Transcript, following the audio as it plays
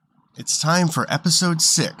It's time for episode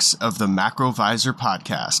 6 of the Macrovisor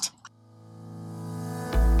podcast.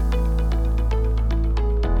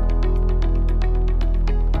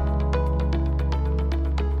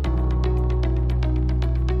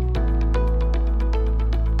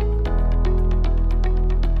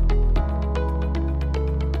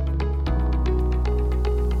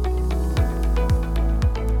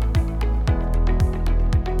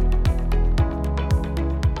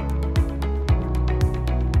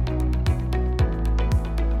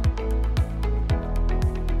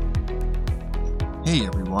 Hey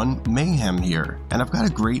everyone, Mayhem here, and I've got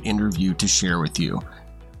a great interview to share with you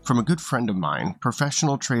from a good friend of mine,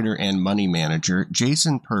 professional trader and money manager,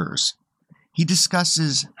 Jason Perz. He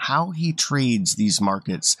discusses how he trades these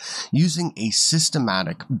markets using a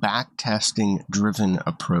systematic backtesting driven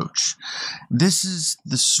approach. This is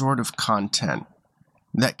the sort of content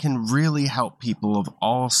that can really help people of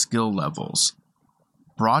all skill levels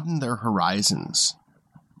broaden their horizons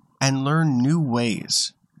and learn new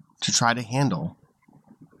ways to try to handle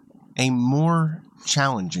a more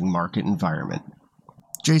challenging market environment.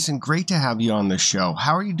 Jason, great to have you on the show.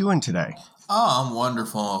 How are you doing today? Oh, I'm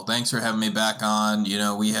wonderful. Thanks for having me back on. You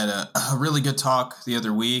know, we had a really good talk the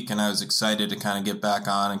other week, and I was excited to kind of get back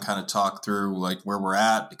on and kind of talk through like where we're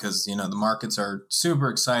at because, you know, the markets are super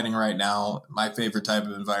exciting right now. My favorite type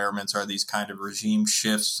of environments are these kind of regime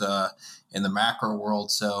shifts in the macro world.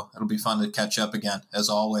 So it'll be fun to catch up again, as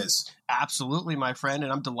always. Absolutely, my friend,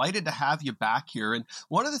 and I'm delighted to have you back here. And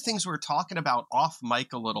one of the things we were talking about off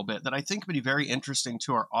mic a little bit that I think would be very interesting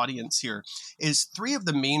to our audience here is 3 of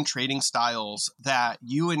the main trading styles that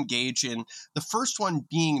you engage in. The first one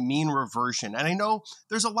being mean reversion. And I know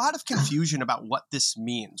there's a lot of confusion about what this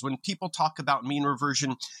means. When people talk about mean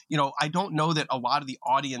reversion, you know, I don't know that a lot of the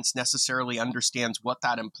audience necessarily understands what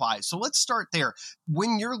that implies. So let's start there.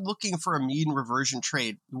 When you're looking for a mean reversion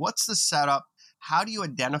trade, what's the setup? How do you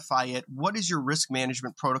identify it? What is your risk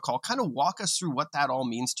management protocol? Kind of walk us through what that all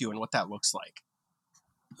means to you and what that looks like.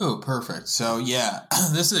 Oh, perfect. So yeah,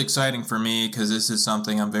 this is exciting for me because this is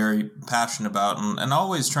something I'm very passionate about and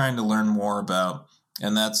always trying to learn more about.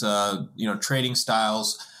 And that's, trading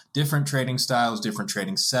styles, different trading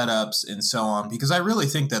setups and so on, because I really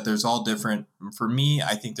think that there's all different, for me,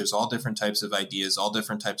 I think there's all different types of ideas, all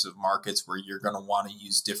different types of markets where you're going to want to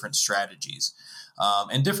use different strategies.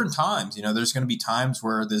 And different times, you know, there's going to be times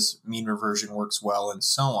where this mean reversion works well and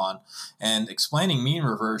so on. And explaining mean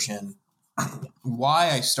reversion, why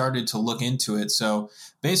I started to look into it. So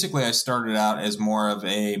basically I started out as more of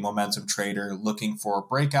a momentum trader looking for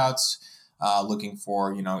breakouts, looking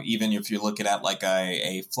for, you know, even if you're looking at like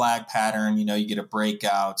a flag pattern, you know, you get a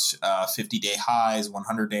breakout, 50-day highs,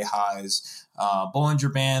 100-day highs,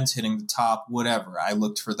 Bollinger Bands hitting the top, whatever. I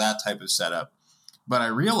looked for that type of setup. But I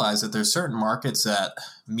realized that there's certain markets that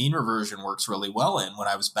mean reversion works really well in when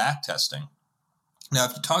I was back testing. Now,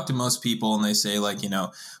 if you talk to most people and they say like, you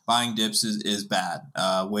know, buying dips is bad,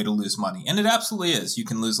 way to lose money. And it absolutely is. You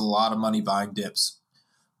can lose a lot of money buying dips.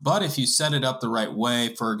 But if you set it up the right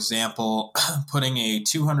way, for example, putting a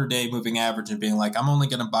 200-day moving average and being like, I'm only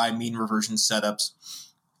going to buy mean reversion setups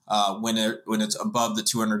when it's above the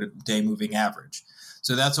 200-day moving average.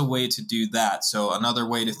 So that's a way to do that. So another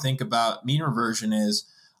way to think about mean reversion is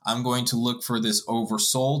I'm going to look for this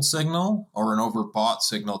oversold signal or an overbought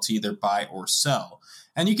signal to either buy or sell.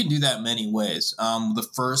 And you can do that many ways. The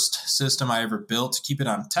first system I ever built to keep it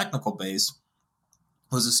on a technical base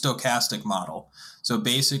was a stochastic model. So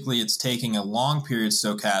basically it's taking a long period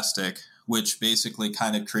stochastic, which basically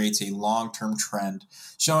kind of creates a long-term trend,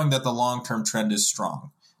 showing that the long-term trend is strong.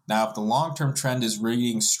 Now, if the long-term trend is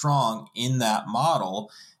reading strong in that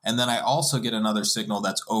model, and then I also get another signal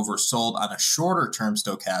that's oversold on a shorter-term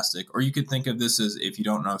stochastic, or you could think of this as, if you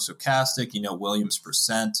don't know stochastic, you know Williams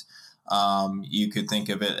percent. You could think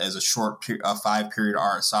of it as a 5-period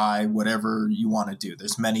RSI, whatever you want to do.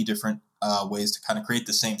 There's many different ways to kind of create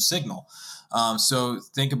the same signal. So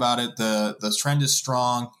think about it. The trend is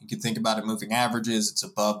strong. You can think about it moving averages. It's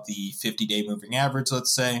above the 50-day moving average,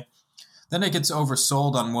 let's say. Then it gets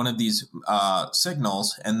oversold on one of these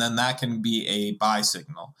signals, and then that can be a buy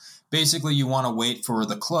signal. Basically, you want to wait for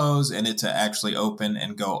the close and it to actually open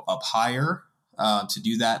and go up higher. To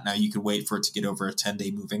do that, now you could wait for it to get over a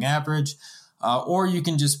 10-day moving average, or you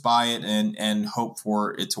can just buy it and hope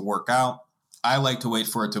for it to work out. I like to wait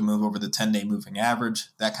for it to move over the 10-day moving average.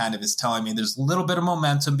 That kind of is telling me there's a little bit of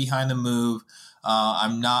momentum behind the move.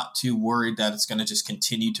 I'm not too worried that it's going to just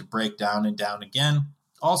continue to break down and down again.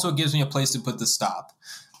 Also, it gives me a place to put the stop.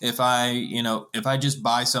 If I just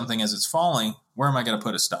buy something as it's falling, where am I going to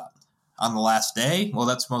put a stop? On the last day? Well,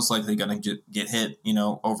 that's most likely going to get hit,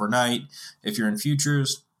 overnight. If you're in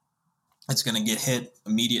futures, It's going to get hit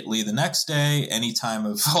immediately the next day, any time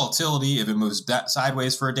of volatility. If it moves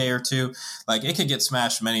sideways for a day or two, like it could get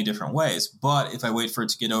smashed many different ways. But if I wait for it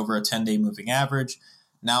to get over a 10-day moving average,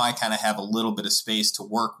 now I kind of have a little bit of space to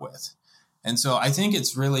work with. And so I think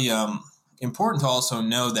it's really important to also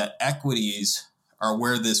know that equities are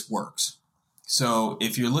where this works. So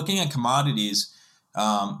if you're looking at commodities,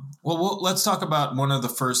 let's talk about one of the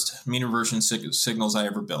first mean reversion signals I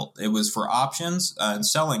ever built. It was for options and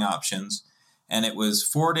selling options, and it was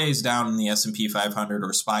 4 days down in the S&P 500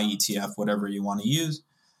 or SPY ETF, whatever you want to use.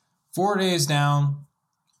 4 days down,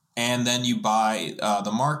 and then you buy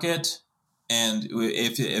the market, and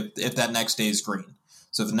if that next day is green.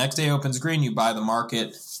 So if the next day opens green, you buy the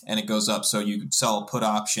market, and it goes up. So you sell a put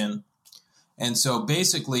option. And so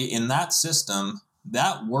basically in that system,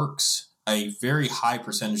 that works a very high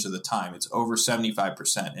percentage of the time. It's over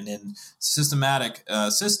 75%. And in systematic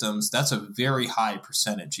systems, that's a very high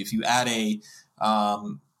percentage. If you add a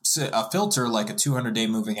filter like a 200-day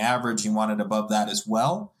moving average, you want it above that as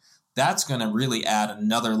well, that's going to really add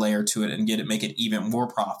another layer to it and make it even more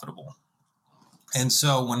profitable. And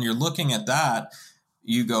so when you're looking at that,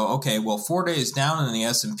 you go, okay, well, 4 days down in the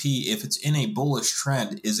S&P, if it's in a bullish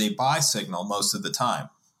trend, is a buy signal most of the time.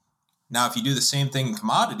 Now, if you do the same thing in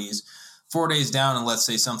commodities, 4 days down in, let's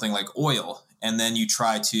say, something like oil, and then you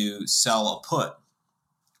try to sell a put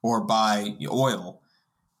or buy oil,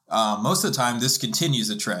 most of the time this continues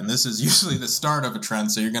a trend. This is usually the start of a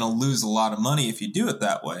trend, so you're going to lose a lot of money if you do it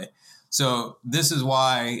that way. So this is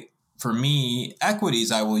why, for me,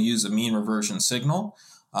 equities, I will use a mean reversion signal.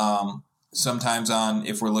 Sometimes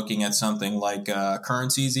if we're looking at something like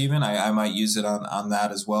currencies even, I might use it on that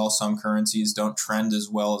as well. Some currencies don't trend as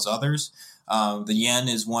well as others. The yen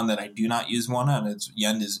is one that I do not use one on. The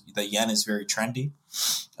yen is very trendy.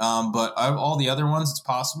 But all the other ones, it's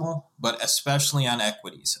possible, but especially on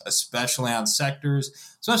equities, especially on sectors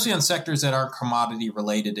that aren't commodity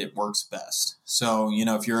related, it works best. So,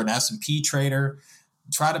 if you're an S&P trader,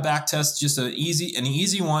 try to backtest just an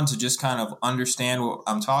easy one to just kind of understand what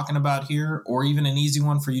I'm talking about here, or even an easy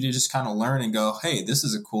one for you to just kind of learn and go, hey, this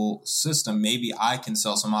is a cool system. Maybe I can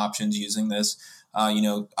sell some options using this.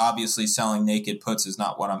 Obviously selling naked puts is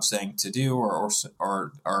not what I'm saying to do or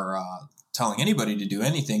telling anybody to do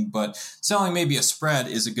anything, but selling maybe a spread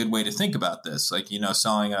is a good way to think about this. Like,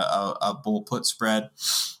 selling a bull put spread.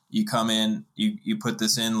 You come in, you put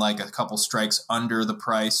this in like a couple strikes under the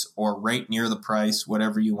price or right near the price,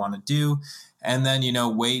 whatever you want to do. And then,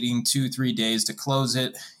 waiting 2-3 days to close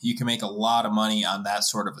it, you can make a lot of money on that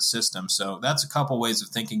sort of a system. So that's a couple ways of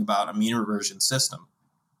thinking about a mean reversion system.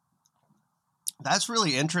 That's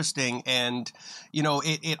really interesting. And,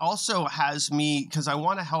 it also has me, because I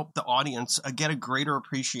want to help the audience get a greater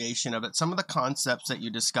appreciation of it. Some of the concepts that you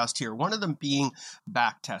discussed here, one of them being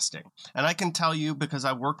back testing. And I can tell you, because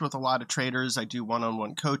I've worked with a lot of traders, I do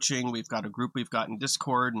one-on-one coaching. We've got a group we've got in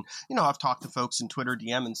Discord, and, I've talked to folks in Twitter,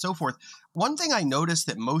 DM, and so forth. One thing I noticed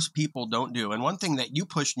that most people don't do, and one thing that you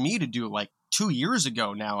pushed me to do like 2 years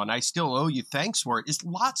ago now, and I still owe you thanks for it, is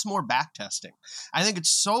lots more back testing. I think it's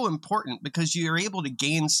so important because you're able to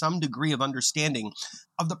gain some degree of understanding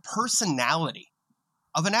of the personality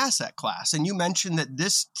of an asset class. And you mentioned that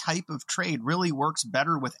this type of trade really works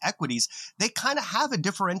better with equities. They kind of have a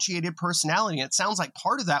differentiated personality. And it sounds like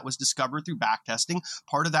part of that was discovered through back testing.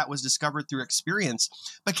 Part of that was discovered through experience.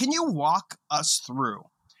 But can you walk us through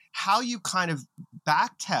how you kind of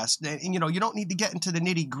back test? And, you don't need to get into the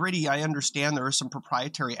nitty gritty. I understand there are some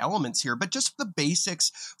proprietary elements here, but just the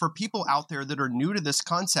basics for people out there that are new to this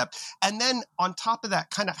concept. And then on top of that,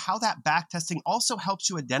 kind of how that back testing also helps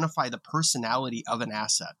you identify the personality of an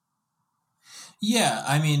asset. Yeah.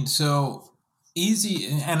 So easy.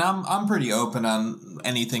 And I'm pretty open on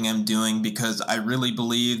anything I'm doing because I really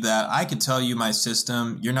believe that I could tell you my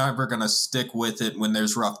system. You're never going to stick with it when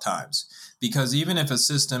there's rough times. Because even if a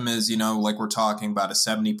system is, like we're talking about a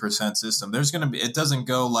 70% system, it doesn't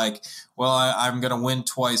go like, well, I'm going to win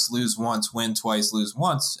twice, lose once, win twice, lose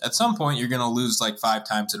once. At some point, you're going to lose like 5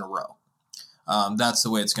 times in a row. That's the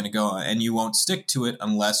way it's going to go. And you won't stick to it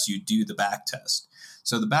unless you do the back test.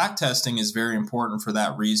 So the back testing is very important for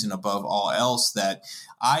that reason above all else, that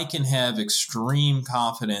I can have extreme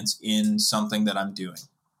confidence in something that I'm doing.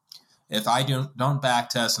 If I don't back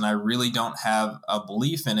test and I really don't have a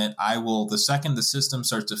belief in it, I will, the second the system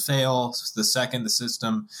starts to fail, the second the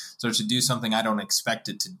system starts to do something I don't expect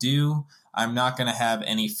it to do, I'm not going to have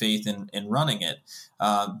any faith in running it.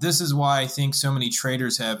 This is why I think so many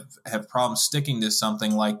traders have problems sticking to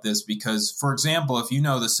something like this because, for example, if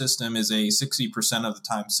the system is a 60% of the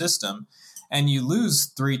time system and you lose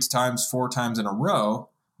 3 times, 4 times in a row,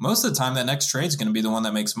 most of the time that next trade is going to be the one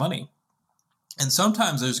that makes money. And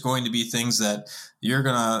sometimes there's going to be things that you're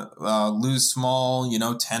going to lose small,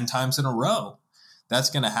 10 times in a row. That's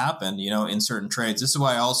going to happen, in certain trades. This is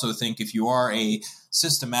why I also think if you are a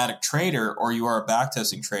systematic trader or you are a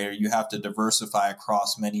backtesting trader, you have to diversify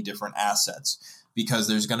across many different assets, because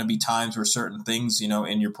there's going to be times where certain things,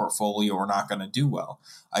 in your portfolio are not going to do well.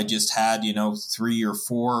 I just had, 3 or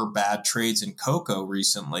 4 bad trades in cocoa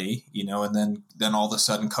recently, and then all of a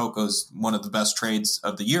sudden cocoa's one of the best trades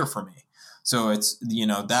of the year for me. So it's,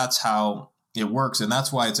 that's how it works. And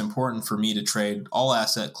that's why it's important for me to trade all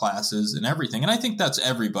asset classes and everything. And I think that's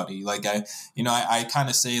everybody. Like I kind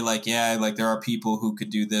of say there are people who could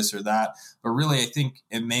do this or that, but really I think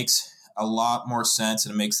it makes a lot more sense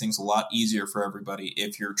and it makes things a lot easier for everybody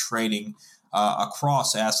if you're trading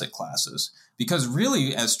across asset classes. Because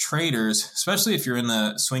really as traders, especially if you're in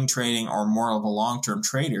the swing trading or more of a long-term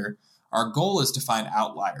trader, our goal is to find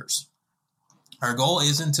outliers. Our goal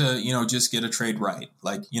isn't to, just get a trade right.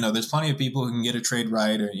 Like, there's plenty of people who can get a trade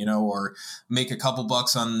right or, or make a couple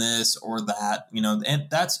bucks on this or that, and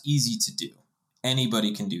that's easy to do.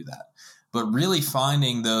 Anybody can do that. But really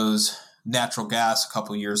finding those natural gas a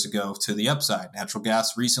couple years ago to the upside, natural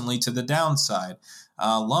gas recently to the downside,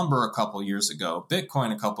 lumber a couple years ago,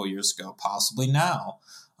 Bitcoin a couple years ago, possibly now.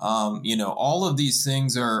 All of these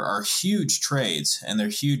things are huge trades and they're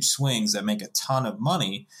huge swings that make a ton of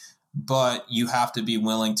money. But you have to be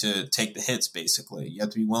willing to take the hits, basically. You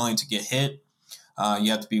have to be willing to get hit.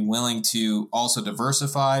 You have to be willing to also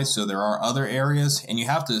diversify. So there are other areas, and you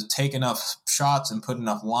have to take enough shots and put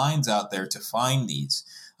enough lines out there to find these.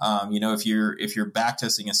 If you're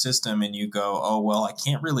backtesting a system and you go, oh, well, I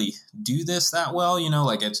can't really do this that well,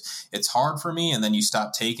 it's hard for me. And then you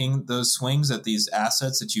stop taking those swings at these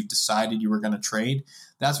assets that you've decided you were going to trade.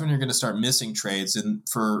 That's when you're going to start missing trades. And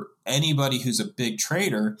for anybody who's a big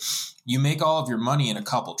trader, you make all of your money in a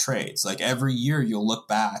couple trades. Like every year you'll look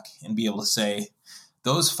back and be able to say,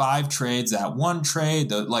 those 5 trades, that one trade,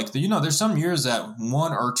 there's some years that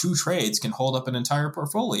 1 or 2 trades can hold up an entire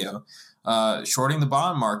portfolio. Shorting the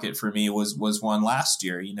bond market for me was one last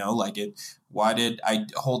year. Why did I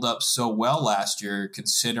hold up so well last year,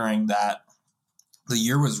 considering that the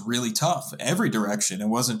year was really tough every direction? It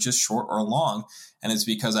wasn't just short or long. And it's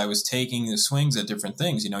because I was taking the swings at different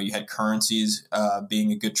things. You had currencies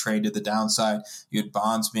being a good trade to the downside. You had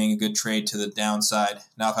bonds being a good trade to the downside.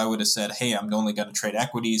 Now, if I would have said, hey, I'm only going to trade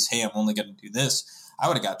equities, hey, I'm only going to do this, I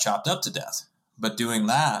would have got chopped up to death. But doing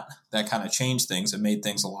that kind of changed things and made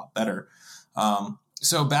things a lot better.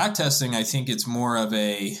 So backtesting, I think it's more of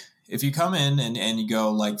if you come in and you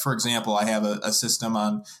go, like, for example, I have a system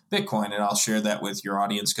on Bitcoin, and I'll share that with your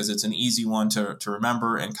audience because it's an easy one to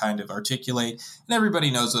remember and kind of articulate. And everybody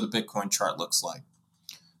knows what a Bitcoin chart looks like.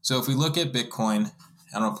 So if we look at Bitcoin,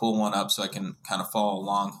 I'm going to pull one up so I can kind of follow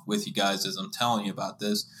along with you guys as I'm telling you about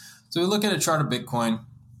this. So we look at a chart of Bitcoin,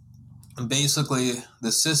 and basically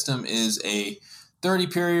the system is a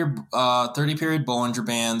 30-period Bollinger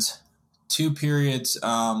Bands, 2 periods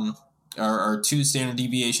or 2 standard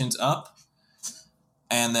deviations up,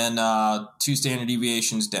 and then 2 standard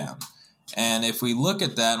deviations down. And if we look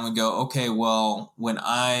at that and we go, okay, well,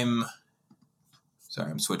 I'm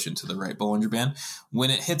switching to the right Bollinger Band.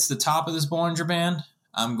 When it hits the top of this Bollinger Band,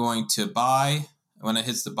 I'm going to buy. When it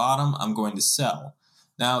hits the bottom, I'm going to sell.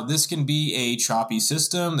 Now, this can be a choppy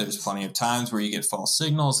system. There's plenty of times where you get false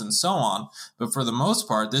signals and so on. But for the most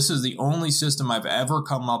part, this is the only system I've ever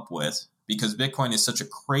come up with, because Bitcoin is such a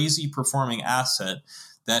crazy performing asset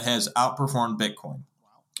that has outperformed Bitcoin.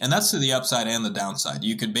 And that's to the upside and the downside.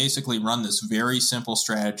 You could basically run this very simple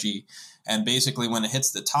strategy, and basically when it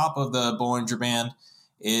hits the top of the Bollinger Band,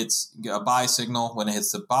 it's a buy signal. When it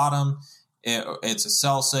hits the bottom, it's a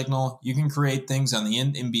sell signal. You can create things on the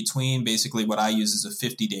in between. Basically what I use is a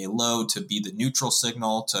 50-day low to be the neutral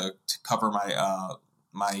signal to cover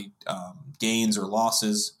my gains or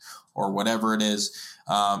losses or whatever it is.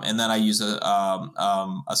 And then I use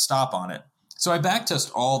a stop on it. So I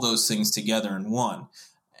backtest all those things together in one.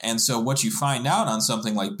 And so what you find out on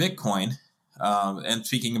something like Bitcoin, and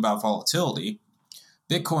speaking about volatility,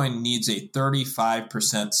 Bitcoin needs a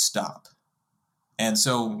 35% stop. And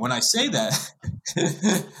so when I say that,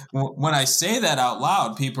 out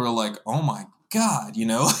loud, people are like, oh my God,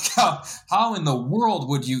 how in the world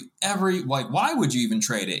would you ever, why would you even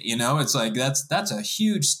trade it? It's like, that's a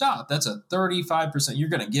huge stop. That's a 35%. You're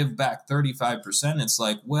going to give back 35%. It's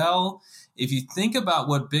like, well, if you think about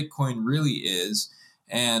what Bitcoin really is,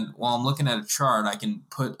 and while I'm looking at a chart, I can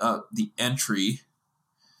put up the entry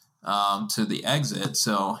to the exit.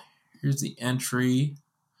 So here's the entry.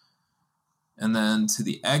 And then to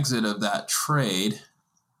the exit of that trade,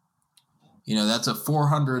 That's a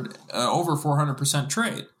over 400%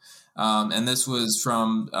 trade. And this was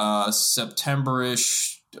from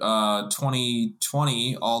September-ish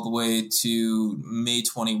 2020 all the way to May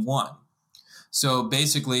 21. So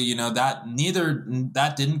basically,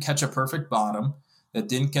 that didn't catch a perfect bottom, that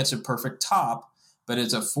didn't catch a perfect top, but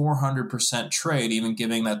it's a 400% trade, even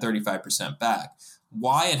giving that 35% back.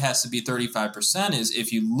 Why it has to be 35% is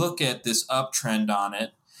if you look at this uptrend on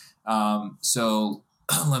it. So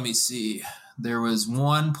let me see. There was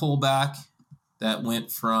one pullback that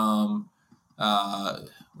went from,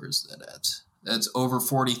 where's that at? That's over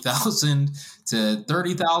 40,000 to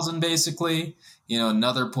 30,000 basically.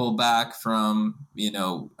 Another pullback from,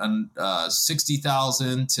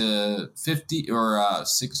 60,000 to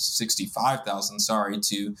 65,000,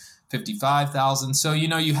 to 55,000. So,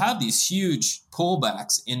 you have these huge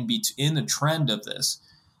pullbacks in the trend of this.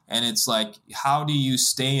 And it's like, how do you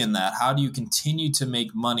stay in that? How do you continue to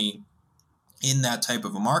make money in that type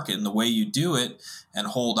of a market? And the way you do it and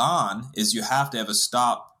hold on is you have to have a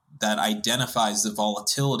stop that identifies the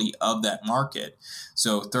volatility of that market.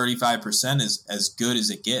 So 35% is as good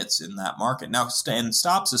as it gets in that market. Now, and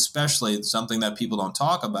stops especially, something that people don't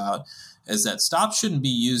talk about, is that stops shouldn't be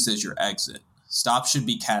used as your exit. Stops should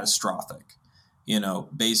be catastrophic.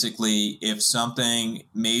 Basically, if something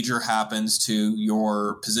major happens to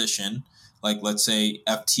your position, like let's say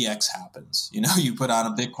FTX happens, you put on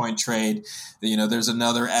a Bitcoin trade, there's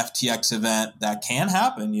another FTX event that can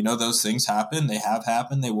happen. Those things happen. They have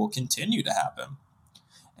happened. They will continue to happen.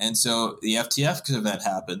 And so the FTX event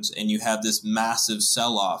happens and you have this massive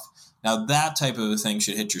sell-off. Now that type of a thing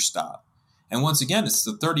should hit your stop. And once again, it's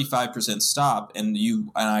the 35% stop. And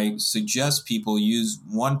I suggest people use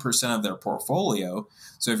 1% of their portfolio.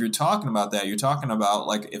 So if you're talking about that, you're talking about,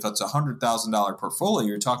 like, if it's a $100,000 portfolio,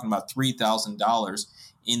 you're talking about $3,000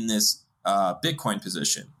 in this Bitcoin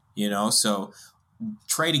position. So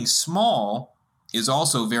trading small is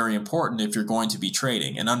also very important if you're going to be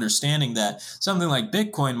trading, and understanding that something like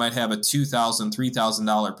Bitcoin might have a $2,000,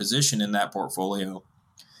 $3,000 position in that portfolio,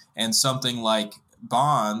 and something like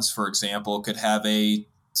bonds, for example, could have a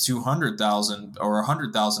 $200,000 or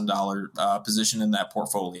 $100,000 position in that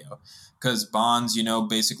portfolio. Because bonds,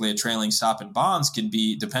 basically a trailing stop in bonds can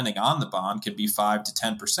be, depending on the bond, could be 5 to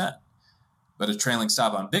 10%. But a trailing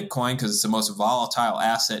stop on Bitcoin, because it's the most volatile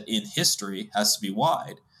asset in history, has to be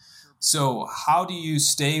wide. So how do you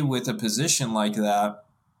stay with a position like that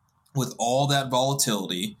with all that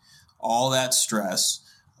volatility, all that stress,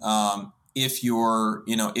 if you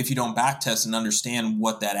don't backtest and understand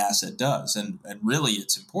what that asset does? And really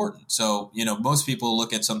it's important. So, most people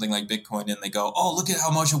look at something like Bitcoin and they go, oh, look at how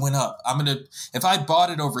much it went up. If I bought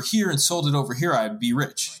it over here and sold it over here, I'd be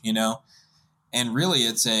rich, And really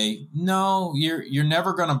it's no, you're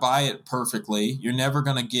never going to buy it perfectly. You're never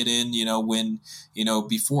going to get in, when,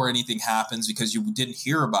 before anything happens, because you didn't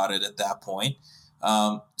hear about it at that point.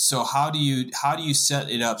 So how do you set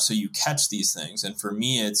it up so you catch these things? And for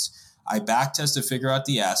me, I backtest to figure out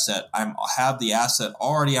the asset. I have the asset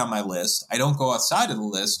already on my list. I don't go outside of the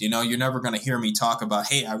list. You're never going to hear me talk about,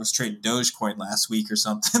 hey, I was trading Dogecoin last week or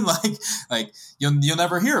something. like you'll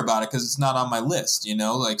never hear about it because it's not on my list.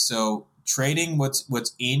 So trading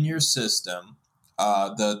what's in your system,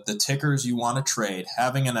 the tickers you want to trade,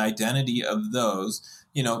 having an identity of those.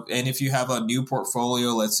 And if you have a new portfolio,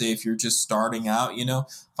 let's say if you're just starting out,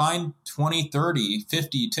 find 20, 30,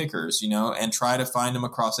 50 tickers, and try to find them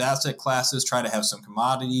across asset classes, try to have some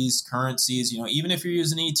commodities, currencies, even if you're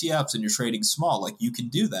using ETFs and you're trading small, like, you can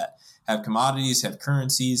do that. Have commodities, have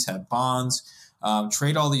currencies, have bonds,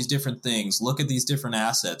 trade all these different things, look at these different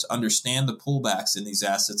assets, understand the pullbacks in these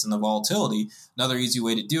assets and the volatility. Another easy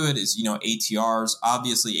way to do it is, ATRs.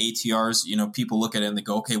 Obviously ATRs, people look at it and they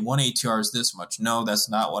go, okay, one ATR is this much. No, that's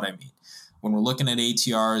not what I mean. When we're looking at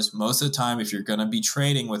ATRs, most of the time, if you're going to be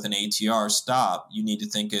trading with an ATR stop, you need to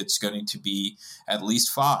think it's going to be at least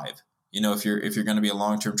 5, if you're going to be a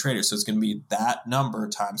long-term trader. So it's going to be that number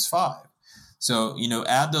times 5. So,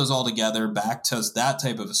 add those all together, backtest that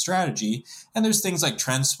type of a strategy. And there's things like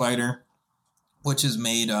TrendSpider, which has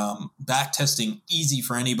made backtesting easy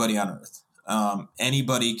for anybody on earth.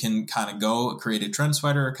 Anybody can kind of go create a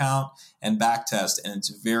TrendSpider account and backtest, and it's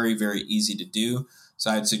very, very easy to do.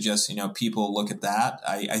 So I'd suggest, people look at that.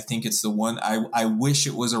 I think it's the one. I wish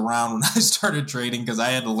it was around when I started trading, because I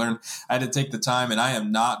had to take the time, and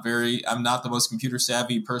I'm not the most computer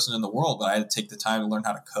savvy person in the world, but I had to take the time to learn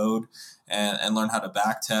how to code and learn how to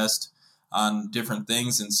backtest. on different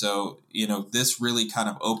things. And so, this really kind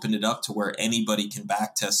of opened it up to where anybody can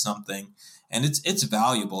back test something. And it's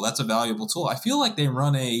valuable. That's a valuable tool. I feel like they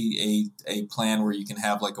run a plan where you can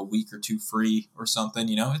have like a week or two free or something.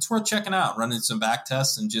 It's worth checking out, running some back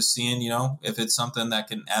tests and just seeing, if it's something that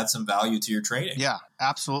can add some value to your trading. Yeah,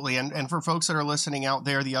 absolutely. And for folks that are listening out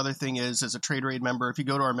there, the other thing is, as a TradeRaid member, if you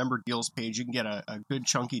go to our member deals page, you can get a good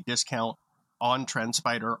chunky discount on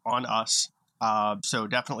TrendSpider on us. So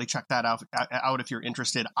definitely check that out if you're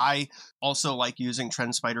interested. I also like using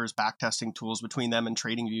TrendSpider's backtesting tools. Between them and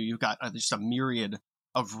TradingView, you've got just a myriad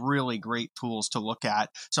of really great tools to look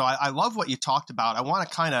at. So I love what you talked about. I want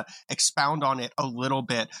to kind of expound on it a little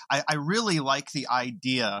bit. I really like the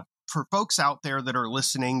idea for folks out there that are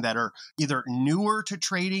listening that are either newer to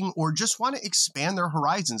trading or just want to expand their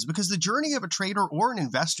horizons, because the journey of a trader or an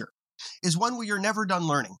investor is one where you're never done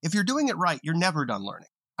learning. If you're doing it right, you're never done learning.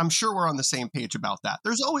 I'm sure we're on the same page about that.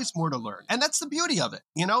 There's always more to learn. And that's the beauty of it.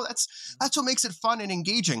 That's what makes it fun and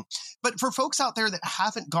engaging. But for folks out there that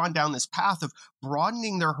haven't gone down this path of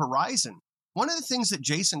broadening their horizon, one of the things that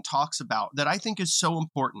Jason talks about that I think is so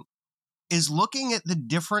important is looking at the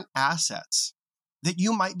different assets that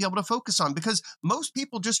you might be able to focus on, because most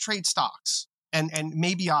people just trade stocks and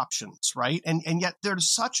maybe options, right? And yet there's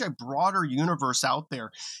such a broader universe out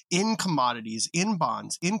there in commodities, in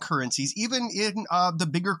bonds, in currencies, even in the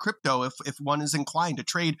bigger crypto, if one is inclined to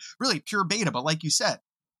trade really pure beta. But like you said,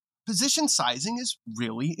 position sizing is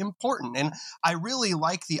really important. And I really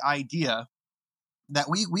like the idea that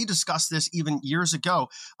we discussed this even years ago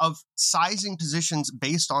of sizing positions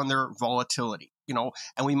based on their volatility,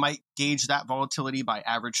 and we might gauge that volatility by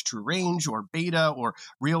average true range or beta or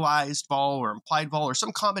realized vol or implied vol or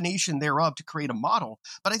some combination thereof to create a model.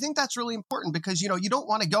 But I think that's really important because, you don't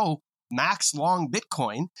want to go max long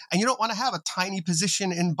Bitcoin and you don't want to have a tiny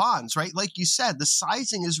position in bonds, right? Like you said, the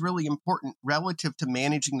sizing is really important relative to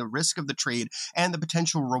managing the risk of the trade and the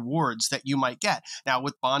potential rewards that you might get. Now,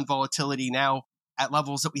 with bond volatility now at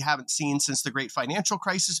levels that we haven't seen since the great financial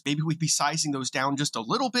crisis, maybe we'd be sizing those down just a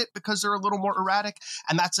little bit because they're a little more erratic.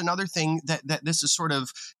 And that's another thing that this is sort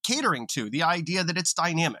of catering to, the idea that it's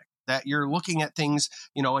dynamic, that you're looking at things,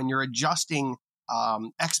 and you're adjusting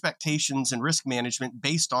expectations and risk management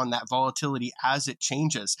based on that volatility as it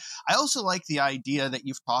changes. I also like the idea that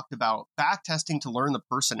you've talked about backtesting to learn the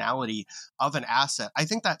personality of an asset. I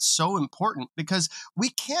think that's so important because we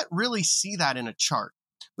can't really see that in a chart.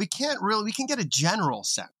 We can get a general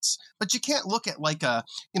sense, but you can't look at like a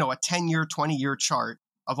 10-year, 20-year chart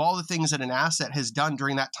of all the things that an asset has done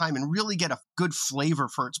during that time and really get a good flavor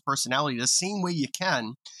for its personality the same way you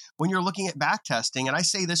can when you're looking at backtesting. And I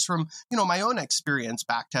say this from, my own experience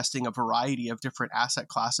backtesting a variety of different asset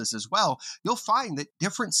classes as well. You'll find that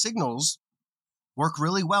different signals work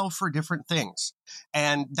really well for different things.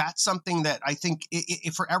 And that's something that I think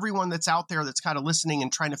for everyone that's out there that's kind of listening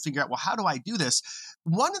and trying to figure out, well, how do I do this?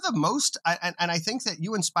 One of the most, and I think that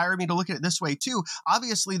you inspire me to look at it this way too.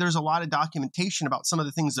 Obviously, there's a lot of documentation about some of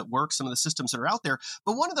the things that work, some of the systems that are out there.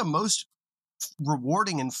 But one of the most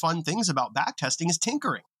rewarding and fun things about backtesting is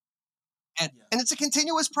tinkering. And it's a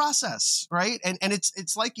continuous process, right? And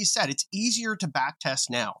it's like you said, it's easier to backtest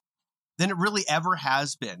now than it really ever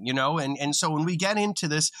has been, And so when we get into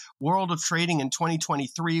this world of trading in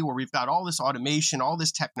 2023, where we've got all this automation, all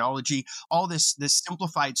this technology, all this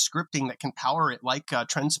simplified scripting that can power it like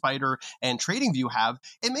TrendSpider and TradingView have,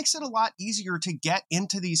 it makes it a lot easier to get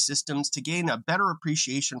into these systems, to gain a better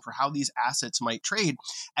appreciation for how these assets might trade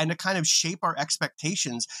and to kind of shape our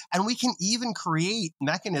expectations. And we can even create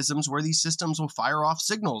mechanisms where these systems will fire off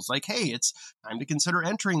signals like, hey, it's time to consider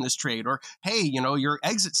entering this trade, or hey, your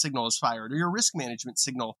exit signal is fired, or your risk management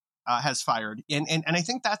signal has fired. And I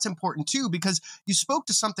think that's important too, because you spoke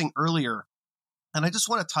to something earlier, and I just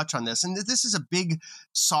want to touch on this. And this is a big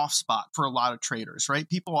soft spot for a lot of traders, right?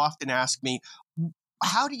 People often ask me,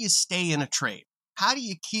 how do you stay in a trade? How do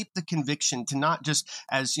you keep the conviction to not just,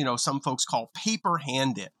 as some folks call, paper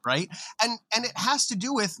hand it, right? And it has to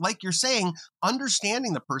do with, like you're saying,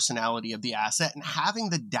 understanding the personality of the asset and having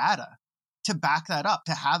the data to back that up,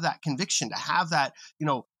 to have that conviction, to have that,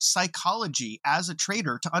 psychology as a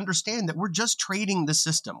trader, to understand that we're just trading the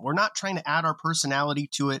system. We're not trying to add our personality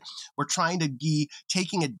to it. We're trying to be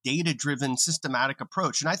taking a data-driven, systematic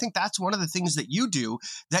approach. And I think that's one of the things that you do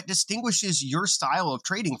that distinguishes your style of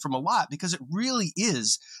trading from a lot, because it really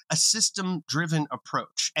is a system-driven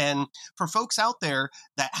approach. And for folks out there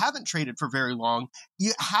that haven't traded for very long,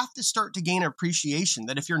 you have to start to gain appreciation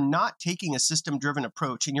that if you're not taking a system-driven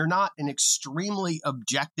approach and you're not an extremely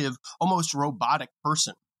objective, almost robotic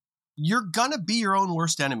person, you're going to be your own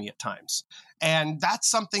worst enemy at times. And that's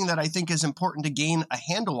something that I think is important to gain a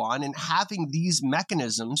handle on, and having these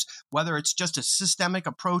mechanisms, whether it's just a systemic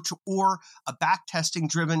approach or a backtesting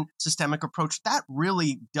driven systemic approach, that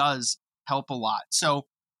really does help a lot. So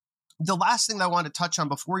the last thing that I want to touch on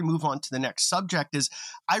before we move on to the next subject is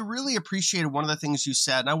I really appreciated one of the things you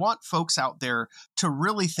said, and I want folks out there to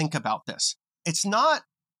really think about this. It's not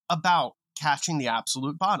about catching the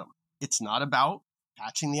absolute bottom. It's not about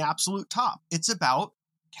catching the absolute top. It's about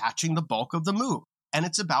catching the bulk of the move. And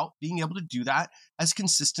it's about being able to do that as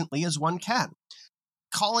consistently as one can.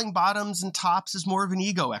 Calling bottoms and tops is more of an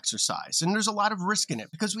ego exercise. And there's a lot of risk in it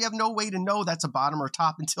because we have no way to know that's a bottom or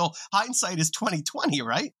top until hindsight is 2020,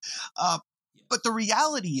 right? But the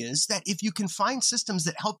reality is that if you can find systems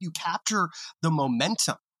that help you capture the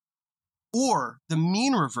momentum or the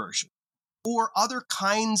mean reversion or other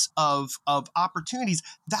kinds of opportunities,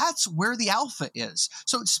 that's where the alpha is.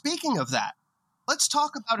 So speaking of that, let's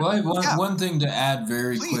talk about it. Well, one thing to add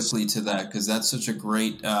very quickly to that, because that's such a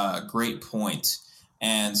great point.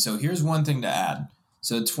 And so here's one thing to add.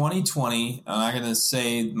 So 2020, I'm not going to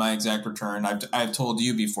say my exact return. I've told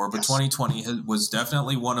you before, but 2020 was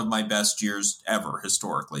definitely one of my best years ever,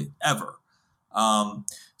 historically, ever.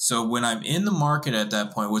 So when I'm in the market at that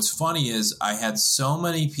point, what's funny is I had so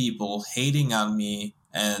many people hating on me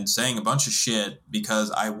and saying a bunch of shit because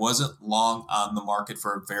I wasn't long on the market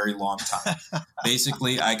for a very long time.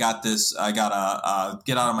 Basically, I got a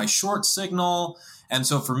get out of my short signal. And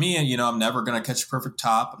so for me, I'm never going to catch a perfect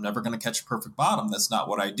top. I'm never going to catch a perfect bottom. That's not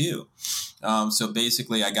what I do. So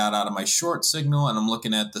basically, I got out of my short signal, and I'm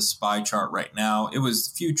looking at the SPY chart right now. It was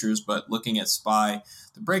futures, but looking at SPY,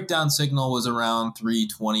 the breakdown signal was around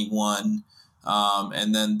 321.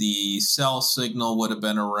 And then the sell signal would have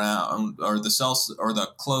been around, or the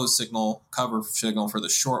close signal, cover signal for the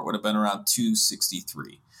short would have been around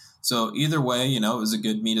 263. So either way, it was a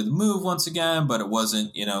good meet of the move once again, but it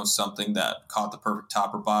wasn't, something that caught the perfect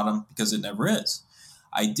top or bottom because it never is.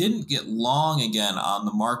 I didn't get long again on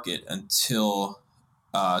the market until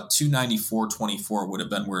 294.24 would have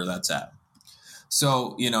been where that's at.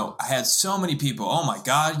 So, I had so many people, oh my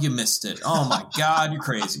God, you missed it. Oh my God, you're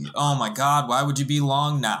crazy. Oh my God, why would you be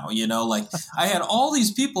long now? I had all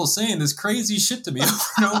these people saying this crazy shit to me over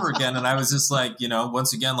and over again. And I was just like,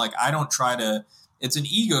 once again, I don't try to, it's an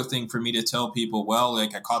ego thing for me to tell people, well, I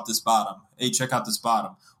caught this bottom. Hey, check out this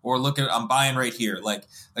bottom. Or look at, I'm buying right here. Like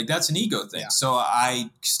that's an ego thing. Yeah. So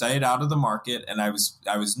I stayed out of the market, and I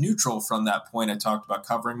was neutral from that point. I talked about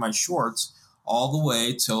covering my shorts all the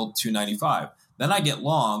way till 295. Then I get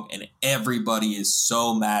long, and everybody is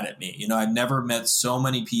so mad at me. I've never met so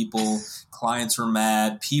many people. Clients were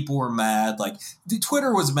mad. People were mad.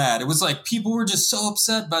 Twitter was mad. It was like people were just so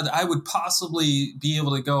upset, but I would possibly be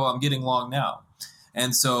able to go, I'm getting long now.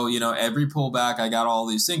 And so, every pullback, I got all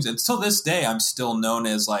these things. And till this day, I'm still known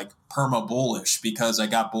as perma bullish because I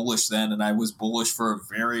got bullish then, and I was bullish for a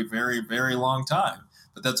very, very, very long time.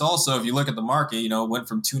 But that's also, if you look at the market, it went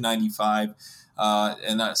from 295,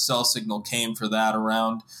 and that sell signal came for that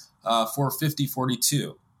around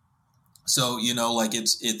 450.42. So,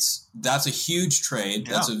 that's a huge trade.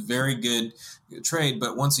 Yeah. That's a very good trade.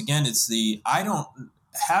 But once again, it's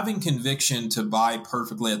having conviction to buy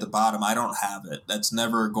perfectly at the bottom. I don't have it. That's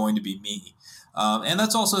never going to be me. And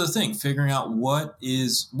that's also the thing, figuring out what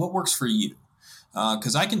works for you.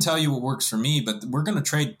 Because I can tell you what works for me, but we're going to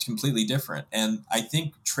trade completely different. And I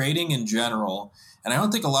think trading in general, and I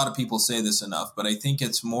don't think a lot of people say this enough, but I think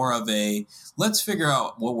it's more of let's figure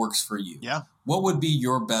out what works for you. Yeah. What would be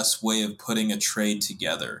your best way of putting a trade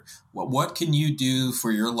together? What can you do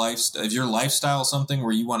for your lifestyle? Is your lifestyle something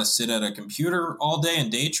where you want to sit at a computer all day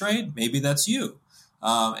and day trade? Maybe that's you.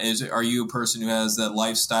 Are you a person who has that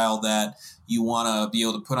lifestyle that you want to be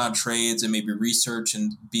able to put on trades and maybe research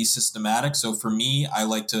and be systematic? So for me, I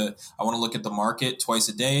want to look at the market twice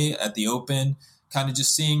a day at the open, kind of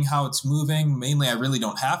just seeing how it's moving. Mainly, I really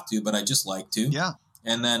don't have to, but I just like to. Yeah.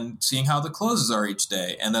 And then seeing how the closes are each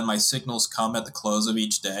day. And then my signals come at the close of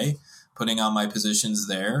each day, putting on my positions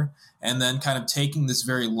there. And then kind of taking this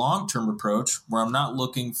very long-term approach where I'm not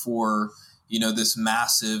looking for, this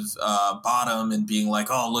massive bottom and being like,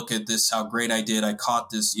 oh, look at this, how great I did. I caught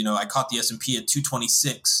this, I caught the S&P at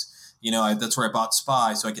 226. That's where I bought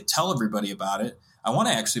SPY so I could tell everybody about it. I want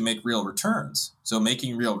to actually make real returns. So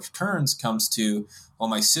making real returns comes to, well,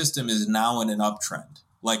 my system is now in an uptrend.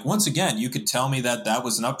 Once again, you could tell me that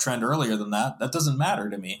was an uptrend earlier than that. That doesn't matter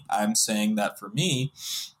to me. I'm saying that for me,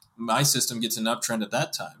 my system gets an uptrend at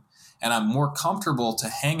that time. and I'm more comfortable to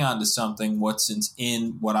hang on to something what's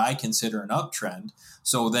in what I consider an uptrend.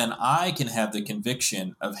 So then I can have the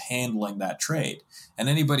conviction of handling that trade. And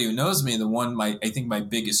anybody who knows me, I think my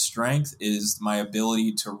biggest strength is my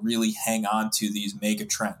ability to really hang on to these mega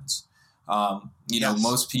trends.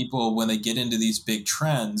 Most people, when they get into these big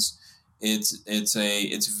trends,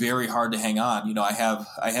 it's very hard to hang on. I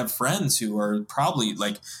have friends who are probably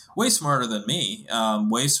like way smarter than me,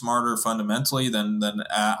 way smarter fundamentally than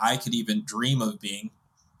I could even dream of being.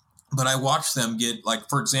 But I watch them get, like,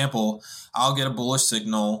 for example, I'll get a bullish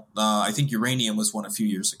signal. I think uranium was one a few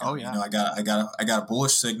years ago. Oh yeah. I got a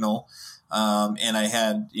bullish signal, and I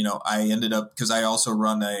had, I ended up, because I also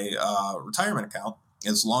run a retirement account.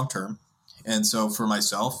 It's long term. And so for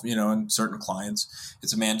myself, and certain clients,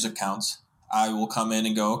 it's a managed accounts. I will come in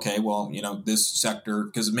and go, okay, well, this sector,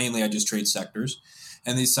 because mainly I just trade sectors,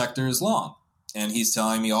 and this sector is long. And he's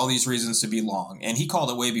telling me all these reasons to be long. And he called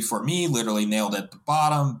it way before me, literally nailed it at the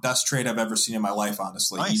bottom. Best trade I've ever seen in my life,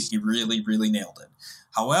 honestly. Nice. He really, really nailed it.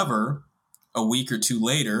 However, a week or two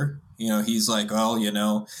later, he's like, well,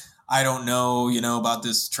 I don't know, about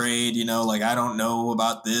this trade, I don't know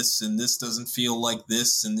about this, and this doesn't feel like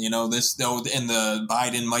this, and, this, and the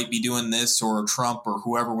Biden might be doing this, or Trump, or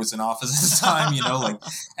whoever was in office at the time,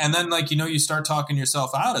 and then, you start talking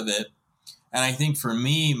yourself out of it. And I think for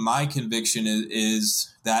me, my conviction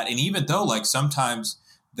is that, and even though, sometimes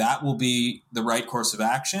that will be the right course of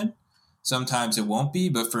action, sometimes it won't be.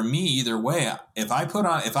 But for me, either way, if I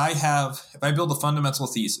build a fundamental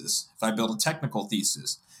thesis, if I build a technical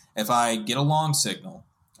thesis, if I get a long signal,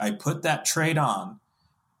 I put that trade on,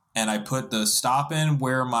 and I put the stop in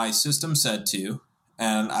where my system said to,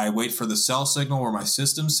 and I wait for the sell signal where my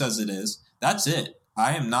system says it is, that's it.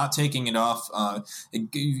 I am not taking it off.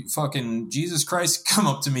 Fucking Jesus Christ, come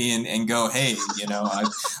up to me and go, hey,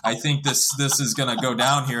 I think this is gonna go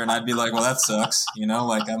down here, and I'd be like, well, that sucks,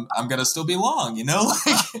 I'm gonna still be long, and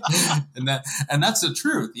that's the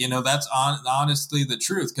truth, that's honestly the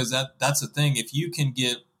truth, because that's the thing. If you can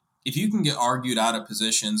get argued out of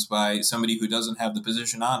positions by somebody who doesn't have the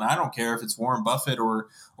position on, I don't care if it's Warren Buffett or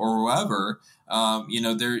whoever,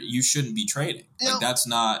 you shouldn't be trading. Yeah. That's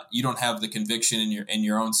not, you don't have the conviction in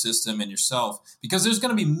your own system and yourself, because there's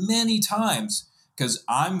going to be many times, because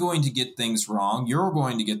I'm going to get things wrong. You're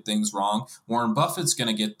going to get things wrong. Warren Buffett's going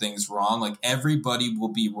to get things wrong. Everybody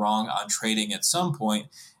will be wrong on trading at some point,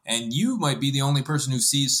 and you might be the only person who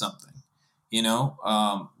sees something.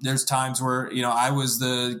 There's times where, I was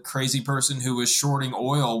the crazy person who was shorting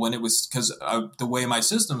oil when it was, because of the way my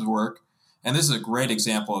systems work. And this is a great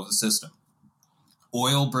example of the system.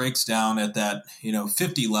 Oil breaks down at that,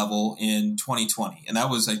 50 level in 2020. And that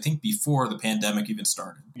was, I think, before the pandemic even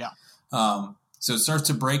started. Yeah. So it starts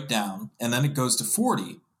to break down, and then it goes to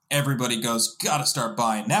 40. Everybody goes, got to start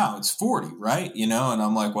buying now. It's 40, right? And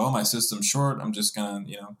I'm like, well, my system's short. I'm just going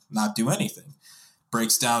to, not do anything.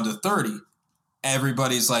 Breaks down to 30.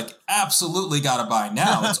 Everybody's like, absolutely got to buy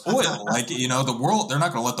now. It's oil. The world, they're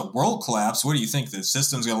not going to let the world collapse. What do you think? The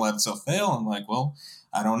system's going to let itself fail? I'm like, well,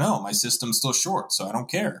 I don't know. My system's still short, so I don't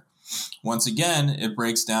care. Once again, it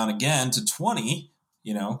breaks down again to 20.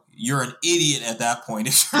 You're an idiot at that point.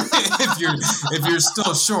 If you're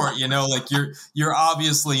still short, you're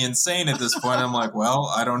obviously insane at this point. I'm like,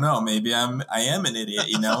 well, I don't know. Maybe I am an idiot,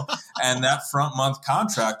 And that front month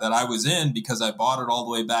contract that I was in, because I bought it all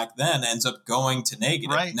the way back then, ends up going to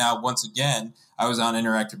negative. Right. Now, once again, I was on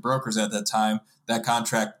Interactive Brokers at that time. That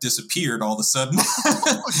contract disappeared all of a sudden.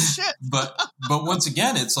 Oh, shit. But once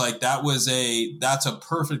again, it's like that's a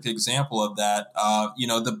perfect example of that.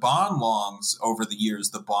 The bond longs over the years,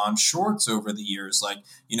 the bond shorts over the years,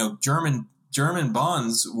 German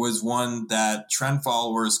bonds was one that trend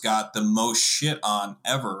followers got the most shit on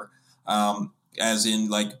ever. As in,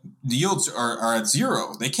 the yields are at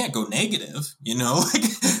zero. They can't go negative,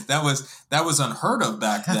 that was unheard of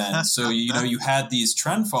back then. So, you had these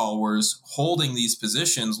trend followers holding these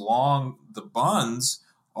positions long the bonds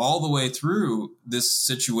all the way through this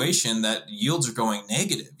situation that yields are going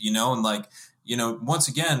negative, once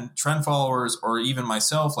again, trend followers, or even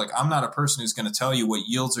myself, I'm not a person who's going to tell you what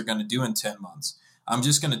yields are going to do in 10 months. I'm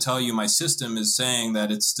just going to tell you my system is saying that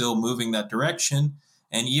it's still moving that direction.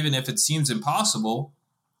 And even if it seems impossible,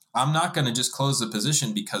 I'm not going to just close the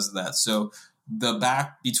position because of that. So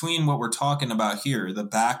between what we're talking about here, the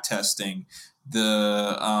back testing,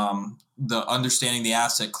 the understanding the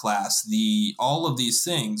asset class, all of these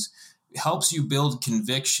things helps you build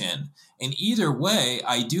conviction. And either way,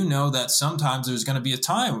 I do know that sometimes there's going to be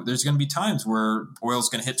times where oil's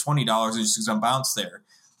going to hit $20 and it's just going to bounce there.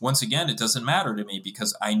 Once again, it doesn't matter to me,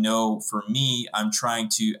 because I know for me, I'd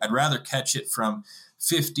rather catch it from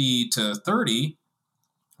 50 to 30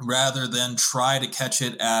 rather than try to catch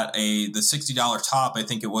it at the $60 top, I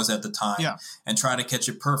think it was at the time, and try to catch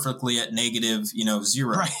it perfectly at negative,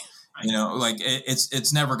 zero. Right. Like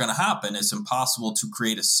it's never going to happen. It's impossible to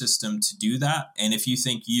create a system to do that. And if you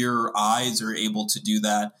think your eyes are able to do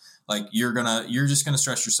that, like you're just gonna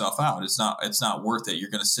stress yourself out. It's not worth it. You're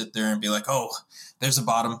gonna sit there and be like, oh, there's a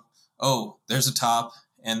bottom, oh, there's a top,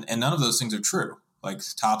 and none of those things are true. Like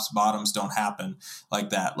tops, bottoms don't happen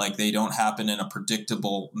like that. Like they don't happen in a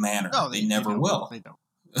predictable manner. No, they never will. They don't.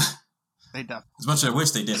 They don't. As much as I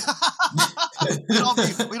wish they did.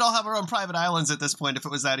 We'd all have our own private islands at this point if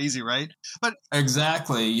it was that easy, right? But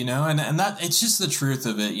exactly, and that it's just the truth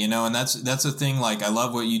of it, and that's the thing. Like I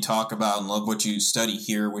love what you talk about and love what you study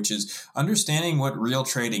here, which is understanding what real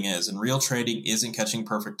trading is. And real trading isn't catching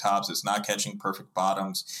perfect tops. It's not catching perfect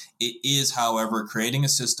bottoms. It is, however, creating a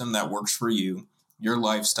system that works for you, your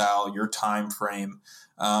lifestyle, your time frame.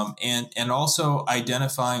 And also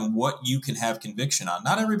identifying what you can have conviction on.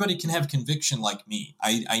 Not everybody can have conviction like me.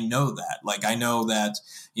 I know that. Like I know that,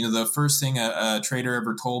 the first thing a trader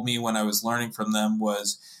ever told me when I was learning from them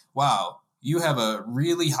was, wow, you have a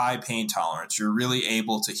really high pain tolerance. You're really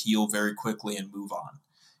able to heal very quickly and move on.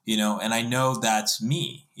 And I know that's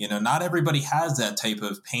me. Not everybody has that type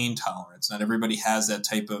of pain tolerance. Not everybody has that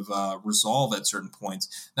type of resolve at certain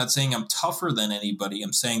points. Not saying I'm tougher than anybody.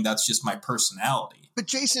 I'm saying that's just my personality. But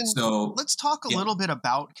Jason, let's talk a little bit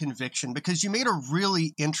about conviction, because you made a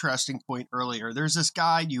really interesting point earlier. There's this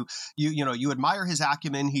guy, you admire his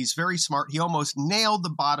acumen. He's very smart. He almost nailed the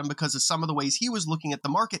bottom because of some of the ways he was looking at the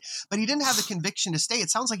market, but he didn't have the conviction to stay. It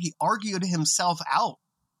sounds like he argued himself out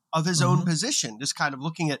of his own position, just kind of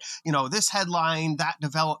looking at, this headline, that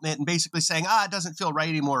development, and basically saying, it doesn't feel right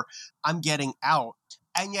anymore. I'm getting out.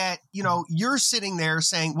 And yet, you're sitting there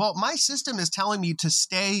saying, well, my system is telling me to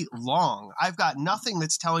stay long. I've got nothing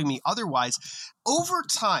that's telling me otherwise. Over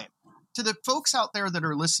time, to the folks out there that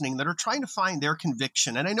are listening, that are trying to find their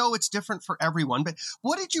conviction, and I know it's different for everyone, but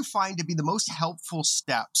what did you find to be the most helpful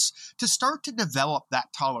steps to start to develop that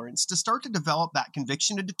tolerance, to start to develop that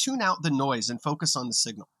conviction, and to tune out the noise and focus on the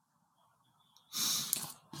signal?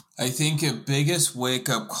 I think a biggest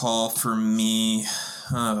wake-up call for me,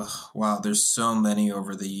 there's so many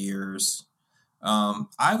over the years.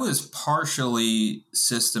 I was partially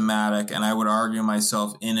systematic, and I would argue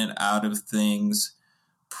myself in and out of things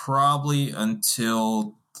probably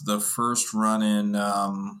until the first run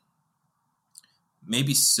in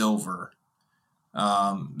maybe silver.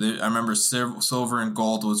 I remember silver and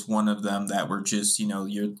gold was one of them that were just,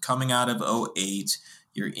 you're coming out of 2008.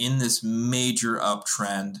 You're in this major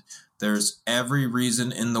uptrend. There's every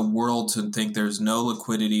reason in the world to think there's no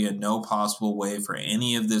liquidity and no possible way for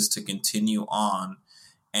any of this to continue on.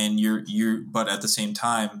 And but at the same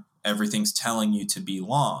time, everything's telling you to be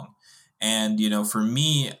long. And, for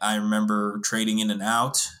me, I remember trading in and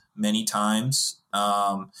out many times,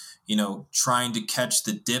 trying to catch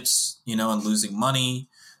the dips, and losing money.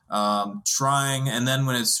 And then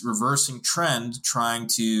when it's reversing trend, trying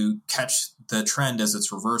to catch the trend as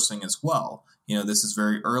it's reversing as well. This is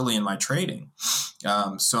very early in my trading.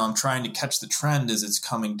 So I'm trying to catch the trend as it's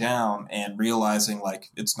coming down and realizing like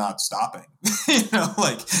it's not stopping,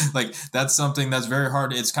 like that's something that's very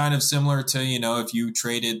hard. It's kind of similar to, if you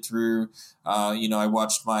traded through, I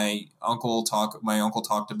watched my uncle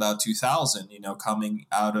talked about 2000, coming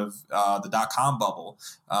out of the .com bubble.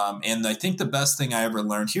 And I think the best thing I ever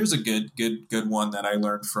learned, here's a good one that I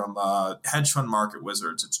learned from Hedge Fund Market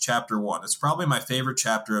Wizards. It's chapter 1. It's probably my favorite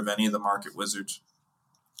chapter of any of the Market Wizards.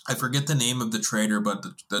 I forget the name of the trader, but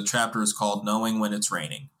the chapter is called Knowing When It's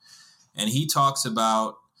Raining. And he talks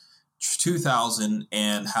about 2000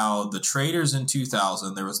 and how the traders in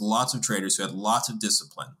 2000, there was lots of traders who had lots of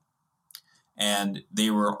discipline. And they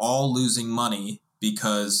were all losing money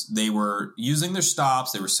because they were using their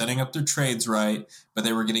stops, they were setting up their trades right, but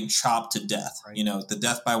they were getting chopped to death, right. The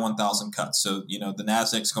death by 1,000 cuts. So, the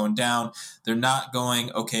NASDAQ's going down. They're not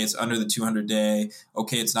going, okay, it's under the 200-day.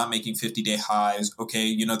 Okay, it's not making 50-day highs.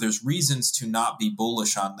 Okay, there's reasons to not be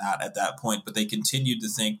bullish on that at that point, but they continued to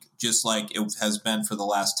think, just like it has been for the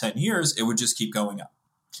last 10 years, it would just keep going up.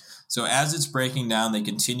 So as it's breaking down, they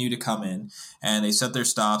continue to come in and they set their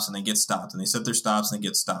stops and they get stopped, and they set their stops and they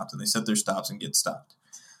get stopped, and they set their stops and get stopped.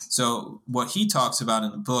 So what he talks about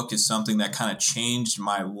in the book is something that kind of changed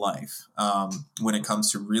my life when it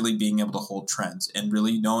comes to really being able to hold trends and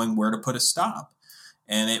really knowing where to put a stop.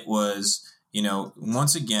 And it was,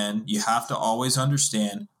 once again, you have to always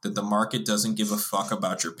understand that the market doesn't give a fuck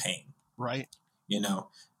about your pain. Right.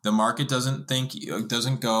 The market doesn't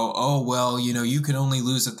go, oh, well, you can only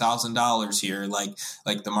lose $1,000 here.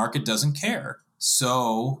 Like the market doesn't care.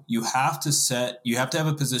 So you have to have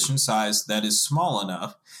a position size that is small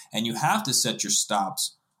enough, and you have to set your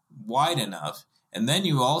stops wide enough. And then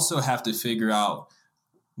you also have to figure out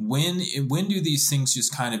when do these things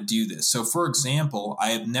just kind of do this. So for example, I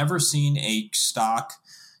have never seen a stock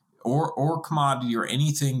or commodity or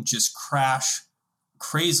anything just crash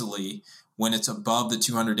crazily when it's above the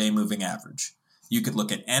 200-day moving average. You could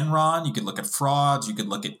look at Enron, you could look at frauds, you could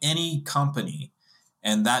look at any company,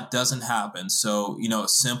 and that doesn't happen. So, a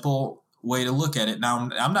simple way to look at it. Now,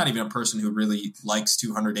 I'm not even a person who really likes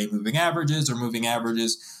 200-day moving averages or moving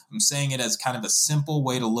averages. I'm saying it as kind of a simple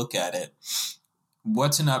way to look at it.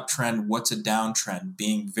 What's an uptrend? What's a downtrend?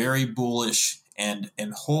 Being very bullish and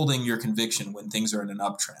holding your conviction when things are in an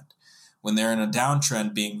uptrend. When they're in a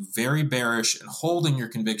downtrend, being very bearish and holding your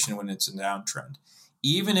conviction when it's a downtrend.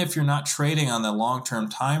 Even if you're not trading on the long-term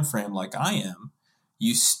time frame like I am,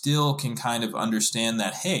 you still can kind of understand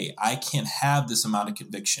that, hey, I can have this amount of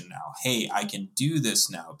conviction now. Hey, I can do this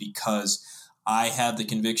now because I have the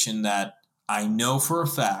conviction that I know for a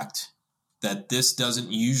fact that this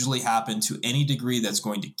doesn't usually happen to any degree that's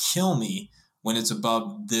going to kill me when it's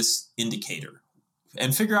above this indicator.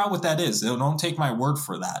 And figure out what that is. Don't take my word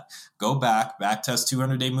for that. Go back test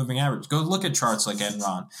 200-day moving average. Go look at charts like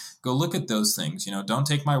Enron. Go look at those things. Don't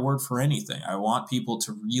take my word for anything. I want people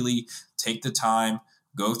to really take the time,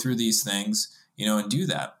 go through these things, and do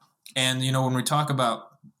that. And, when we talk about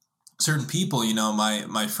certain people,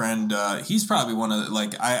 my friend, he's probably one of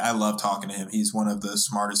I love talking to him. He's one of the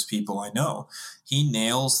smartest people I know. He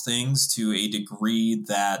nails things to a degree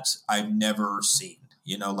that I've never seen.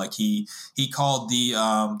 He called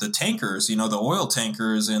the tankers, the oil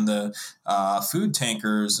tankers and the food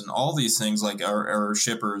tankers and all these things or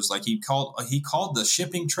shippers. He called the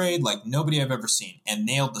shipping trade like nobody I've ever seen, and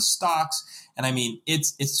nailed the stocks. And I mean,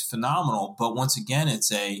 it's phenomenal. But once again,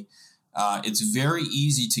 it's very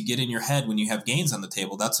easy to get in your head when you have gains on the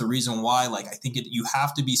table. That's the reason why, I think you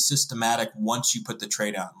have to be systematic once you put the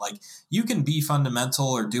trade on. You can be fundamental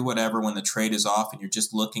or do whatever when the trade is off and you're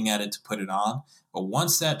just looking at it to put it on. But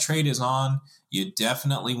once that trade is on, you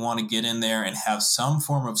definitely want to get in there and have some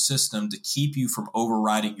form of system to keep you from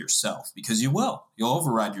overriding yourself, because you'll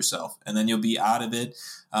override yourself and then you'll be out of it.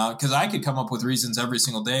 Because I could come up with reasons every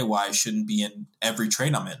single day why I shouldn't be in every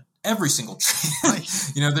trade I'm in. Every single trade.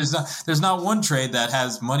 There's not one trade that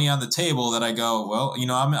has money on the table that I go, well,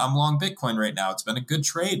 I'm long Bitcoin right now. It's been a good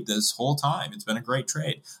trade this whole time. It's been a great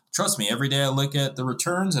trade. Trust me, every day I look at the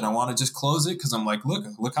returns and I want to just close it because I'm like,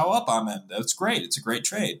 look how up I'm in. That's great. It's a great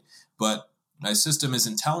trade. But my system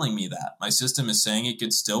isn't telling me that. My system is saying it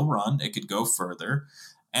could still run. It could go further.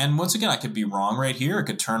 And once again, I could be wrong right here. It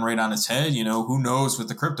could turn right on its head. Who knows with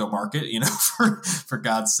the crypto market, for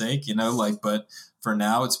God's sake, but for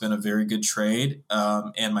now, it's been a very good trade,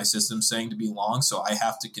 and my system's saying to be long, so I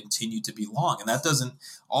have to continue to be long. And that doesn't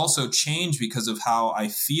also change because of how I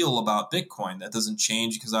feel about Bitcoin. That doesn't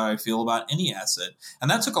change because of how I feel about any asset.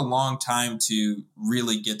 And that took a long time to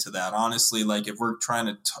really get to that. Honestly, if we're trying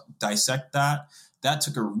to dissect that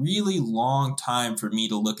took a really long time for me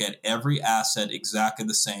to look at every asset exactly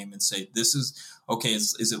the same and say, this is, okay,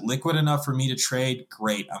 is it liquid enough for me to trade?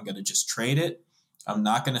 Great, I'm going to just trade it. I'm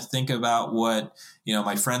not going to think about what,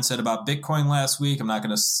 my friend said about Bitcoin last week. I'm not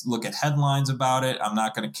going to look at headlines about it. I'm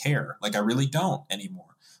not going to care. I really don't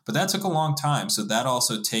anymore. But that took a long time. So that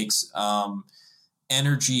also takes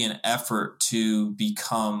energy and effort to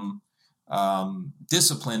become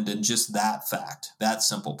disciplined in just that fact, that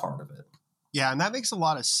simple part of it. Yeah, and that makes a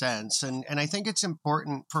lot of sense. And I think it's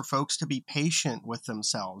important for folks to be patient with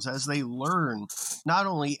themselves as they learn not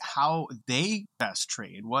only how they best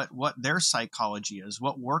trade, what their psychology is,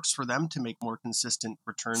 what works for them to make more consistent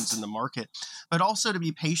returns in the market, but also to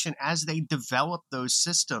be patient as they develop those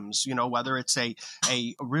systems, whether it's a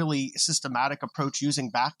really systematic approach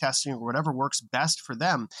using backtesting or whatever works best for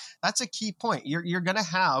them. That's a key point. You're going to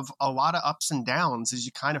have a lot of ups and downs as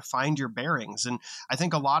you kind of find your bearings. And I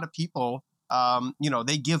think a lot of people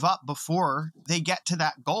they give up before they get to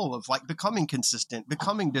that goal of becoming consistent,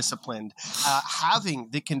 becoming disciplined, having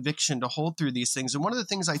the conviction to hold through these things. And one of the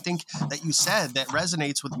things I think that you said that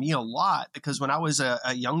resonates with me a lot, because when I was a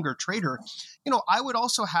younger trader, I would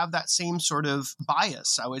also have that same sort of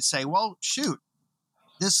bias. I would say, well, shoot,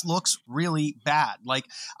 this looks really bad.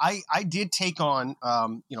 I did take on,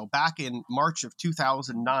 back in March of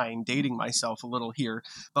 2009, dating myself a little here,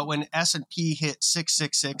 but when S&P hit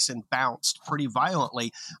 666 and bounced pretty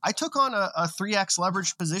violently, I took on a 3x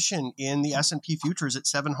leveraged position in the S&P futures at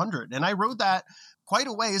 700. And I rode that quite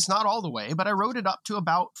a ways, not all the way, but I rode it up to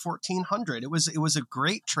about 1400. It was a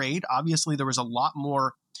great trade. Obviously, there was a lot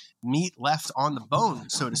more meat left on the bone,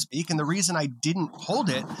 so to speak. And the reason I didn't hold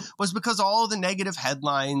it was because all the negative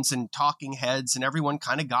headlines and talking heads and everyone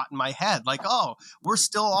kind of got in my head like, oh, we're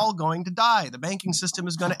still all going to die. The banking system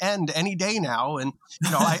is going to end any day now. And,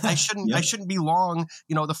 I shouldn't, Yep. I shouldn't be long,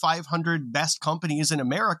 the 500 best companies in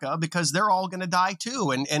America because they're all going to die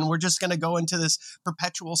too. And we're just going to go into this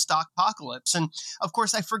perpetual stock apocalypse. And of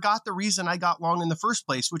course, I forgot the reason I got long in the first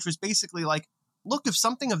place, which was basically like, look, if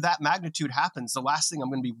something of that magnitude happens, the last thing I'm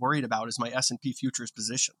going to be worried about is my S&P futures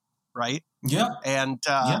position, right? Yeah. And,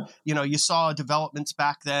 you saw developments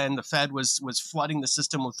back then. The Fed was flooding the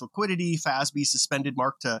system with liquidity. FASB suspended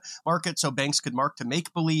mark to market so banks could mark to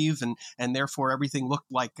make believe. And therefore, everything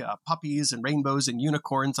looked like puppies and rainbows and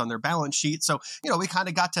unicorns on their balance sheet. So, we kind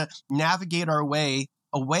of got to navigate our way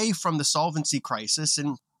away from the solvency crisis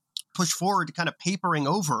and push forward to kind of papering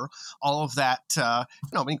over all of that,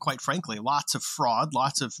 quite frankly, lots of fraud,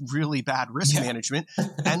 lots of really bad risk management.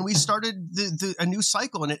 And we started a new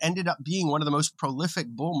cycle, and it ended up being one of the most prolific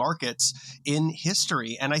bull markets in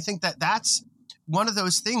history. And I think that that's one of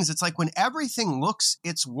those things. It's like when everything looks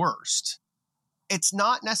its worst, it's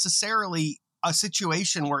not necessarily a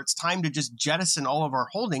situation where it's time to just jettison all of our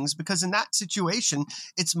holdings, because in that situation,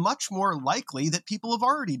 it's much more likely that people have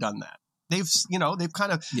already done that. They've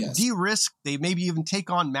kind of de-risked. They maybe even take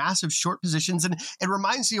on massive short positions. And it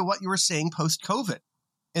reminds you of what you were saying post-COVID,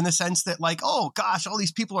 in the sense that like, oh gosh, all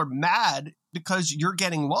these people are mad because you're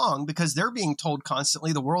getting long, because they're being told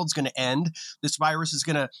constantly the world's going to end. This virus is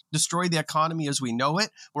going to destroy the economy as we know it.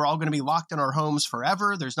 We're all going to be locked in our homes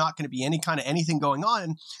forever. There's not going to be any kind of anything going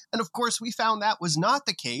on. And of course, we found that was not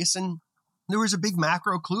the case. And there was a big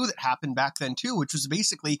macro clue that happened back then too, which was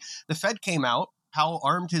basically the Fed came out, Powell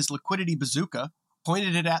armed his liquidity bazooka,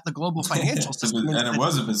 pointed it at the global financial system. And it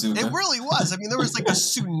was a bazooka. It really was. I mean, there was like a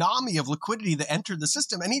tsunami of liquidity that entered the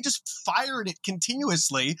system, and he just fired it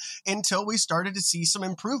continuously until we started to see some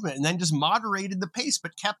improvement, and then just moderated the pace,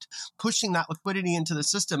 but kept pushing that liquidity into the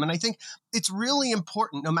system. And I think it's really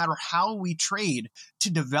important, no matter how we trade,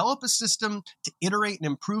 to develop a system, to iterate and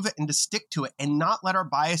improve it, and to stick to it, and not let our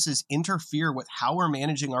biases interfere with how we're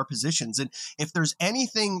managing our positions. And if there's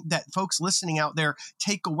anything that folks listening out there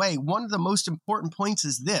take away, one of the most important points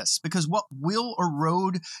is this, because what will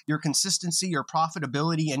erode your consistency, your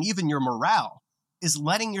profitability, and even your morale is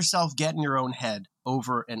letting yourself get in your own head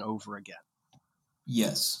over and over again.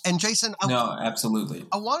 Yes. And Jason, absolutely.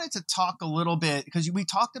 I wanted to talk a little bit, because we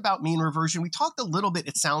talked about mean reversion. We talked a little bit,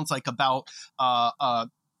 it sounds like, about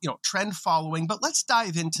trend following, but let's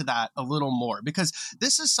dive into that a little more, because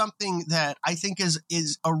this is something that I think is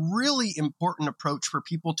a really important approach for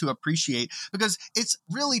people to appreciate, because it's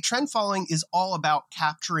really, trend following is all about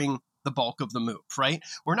capturing the bulk of the move, right?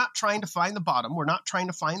 We're not trying to find the bottom. We're not trying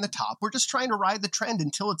to find the top. We're just trying to ride the trend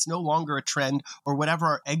until it's no longer a trend, or whatever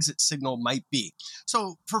our exit signal might be.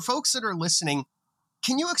 So for folks that are listening,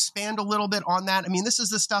 can you expand a little bit on that? I mean, this is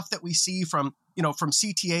the stuff that we see from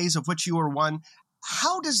CTAs, of which you are one.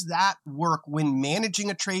 How does that work when managing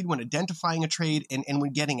a trade, when identifying a trade, and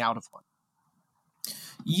when getting out of one?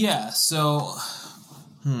 Yeah. So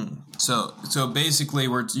basically,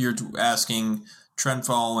 you're asking trend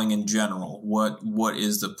following in general. What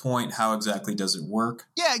is the point? How exactly does it work?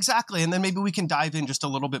 Yeah, exactly. And then maybe we can dive in just a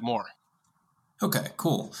little bit more. Okay,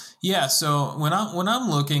 cool. Yeah, so when I'm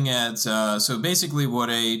looking at so basically what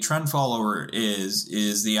a trend follower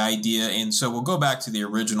is the idea, and so we'll go back to the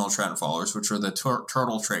original trend followers, which were the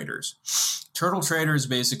turtle traders. Turtle traders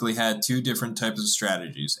basically had two different types of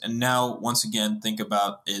strategies, and now once again think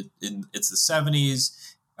about it. It's the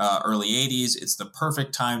 70s. Early 80s, it's the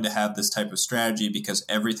perfect time to have this type of strategy because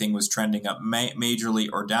everything was trending up majorly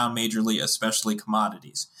or down majorly, especially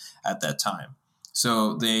commodities at that time.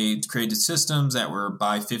 So they created systems that were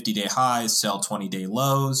buy 50-day highs, sell 20-day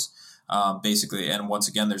lows, basically. And once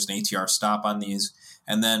again, there's an ATR stop on these.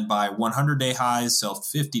 And then buy 100-day highs, sell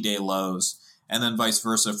 50-day lows, and then vice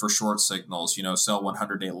versa for short signals, sell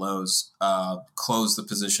 100-day lows, close the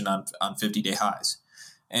position on 50-day highs.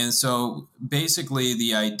 And so basically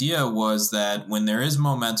the idea was that when there is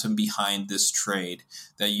momentum behind this trade,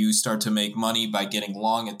 that you start to make money by getting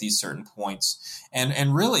long at these certain points.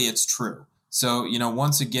 And really it's true. So,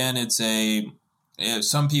 once again,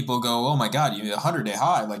 some people go, oh my God, you 100-day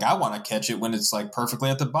high. Like, I want to catch it when it's like perfectly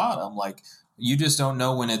at the bottom. Like, you just don't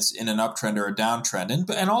know when it's in an uptrend or a downtrend.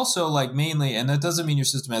 And also, like, mainly, and that doesn't mean your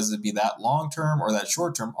system has to be that long-term or that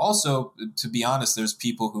short-term. Also, to be honest, there's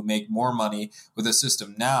people who make more money with a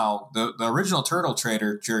system now. The original turtle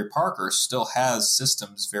trader, Jerry Parker, still has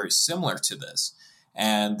systems very similar to this.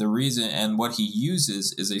 And the reason and what he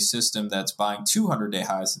uses is a system that's buying 200-day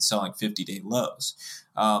highs and selling 50-day lows.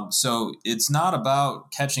 So it's not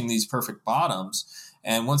about catching these perfect bottoms.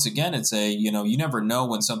 And once again, it's you never know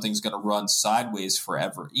when something's going to run sideways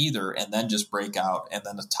forever either, and then just break out. And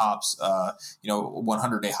then the top's,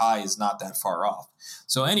 100-day high is not that far off.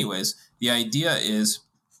 So anyways, the idea is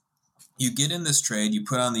you get in this trade, you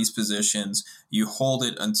put on these positions, you hold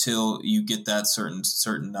it until you get that certain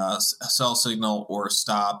sell signal or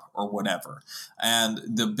stop or whatever. And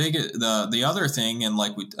the other thing, and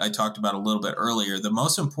like I talked about a little bit earlier, the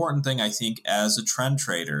most important thing I think as a trend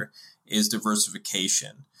trader is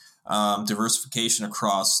diversification. Diversification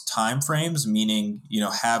across time frames, meaning,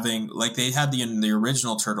 having, like they had the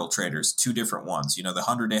original turtle traders, two different ones, the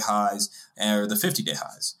 100-day highs or the 50-day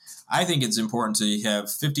highs. I think it's important to have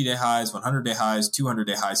 50-day highs, 100-day highs,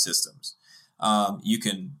 200-day high systems. You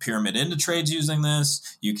can pyramid into trades using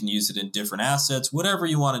this. You can use it in different assets, whatever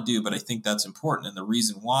you want to do. But I think that's important. And the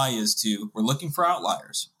reason why is we're looking for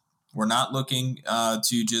outliers. We're not looking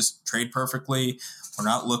to just trade perfectly. We're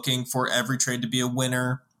not looking for every trade to be a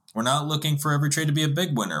winner. We're not looking for every trade to be a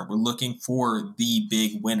big winner. We're looking for the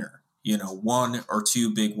big winner. One or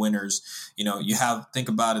two big winners. Think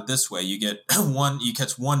about it this way. You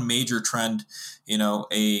catch one major trend,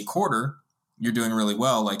 a quarter, you're doing really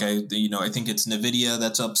well. Like I think it's NVIDIA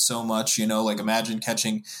that's up so much, imagine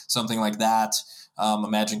catching something like that.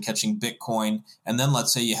 Imagine catching Bitcoin. And then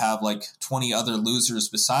let's say you have like 20 other losers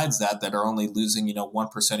besides that are only losing,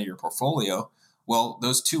 1% of your portfolio. Well,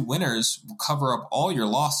 those two winners will cover up all your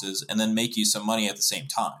losses and then make you some money at the same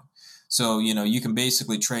time. So, you can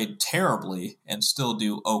basically trade terribly and still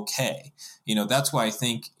do okay. That's why I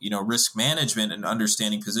think, risk management and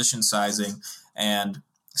understanding position sizing and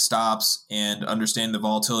stops and understanding the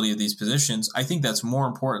volatility of these positions, I think that's more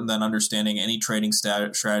important than understanding any trading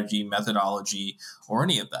strategy, methodology, or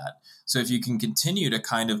any of that. So if you can continue to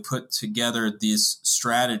kind of put together this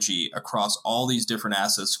strategy across all these different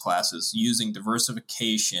assets classes using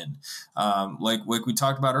diversification, like we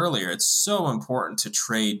talked about earlier, it's so important to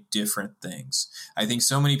trade different things. I think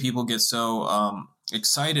so many people get so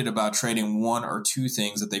excited about trading one or two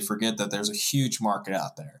things that they forget that there's a huge market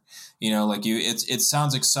out there. It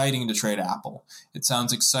sounds exciting to trade Apple. It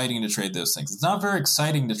sounds exciting to trade those things. It's not very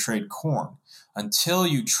exciting to trade corn until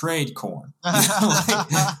you trade corn,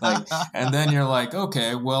 and then you're like,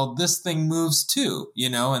 okay, well, this thing moves too,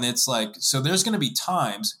 and it's like, so there's going to be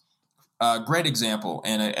times, great example,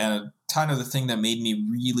 and a kind of the thing that made me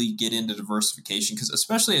really get into diversification, because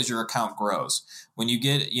especially as your account grows, when you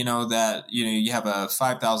get, you have a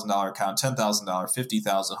 $5,000 account, $10,000,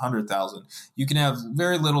 $50,000, $100,000, you can have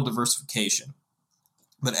very little diversification.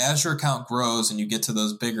 But as your account grows and you get to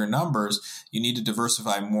those bigger numbers, you need to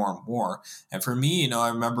diversify more and more. And for me, I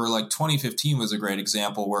remember like 2015 was a great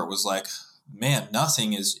example where it was like, man,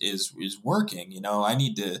 nothing is working. I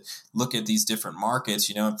need to look at these different markets,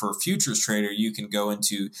 and for a futures trader, you can go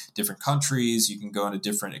into different countries, you can go into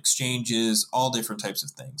different exchanges, all different types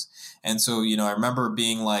of things. And so, I remember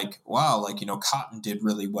being like, wow, cotton did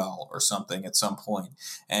really well or something at some point.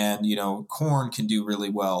 And, corn can do really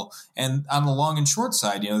well. And on the long and short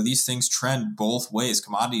side, these things trend both ways.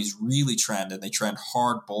 Commodities really trend, and they trend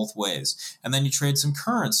hard both ways. And then you trade some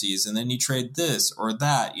currencies, and then you trade this or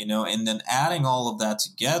that, and then adding all of that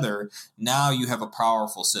together, now you have a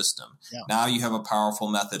powerful system. Yeah. Now you have a powerful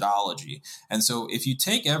methodology. And so if you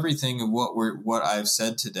take everything of what I've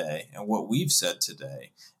said today and what we've said today,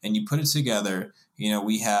 and you put it together,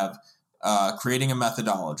 we have creating a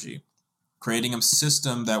methodology, creating a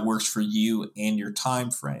system that works for you and your time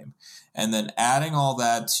frame, and then adding all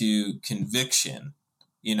that to conviction.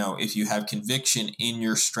 If you have conviction in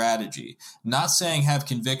your strategy, not saying have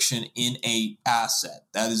conviction in a asset.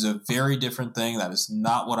 That is a very different thing. That is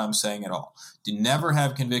not what I'm saying at all. Do never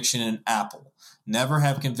have conviction in Apple. Never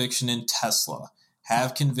have conviction in Tesla.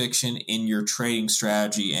 Have conviction in your trading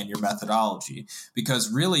strategy and your methodology,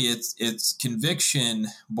 because really it's conviction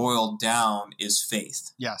boiled down is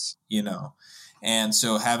faith. Yes. And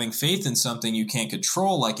so having faith in something you can't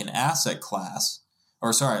control, like an asset class,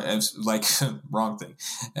 wrong thing.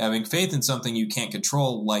 Having faith in something you can't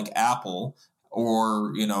control, like Apple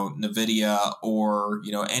or, NVIDIA or,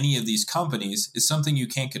 any of these companies, is something you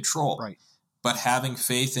can't control. Right. But having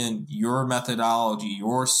faith in your methodology,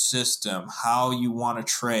 your system, how you want to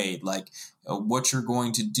trade, what you're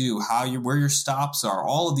going to do, where your stops are,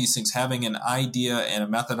 all of these things, having an idea and a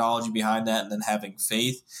methodology behind that, and then having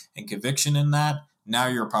faith and conviction in that, now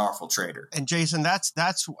you're a powerful trader. And Jason, that's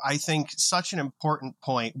I think such an important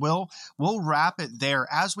point. We'll wrap it there.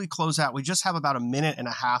 As we close out, we just have about a minute and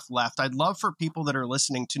a half left. I'd love for people that are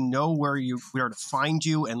listening to know where to find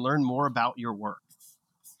you and learn more about your work.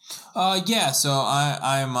 So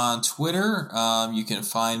I'm on Twitter. You can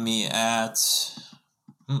find me at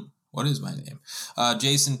what is my name?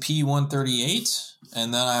 Jason P138.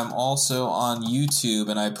 And then I'm also on YouTube,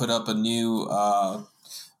 and I put up a new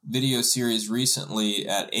video series recently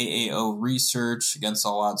at AAO Research, Against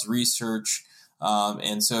All Odds Research.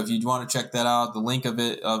 And so if you want to check that out, the link of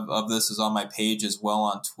this is on my page as well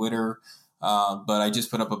on Twitter. But I just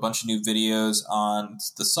put up a bunch of new videos on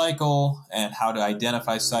the cycle and how to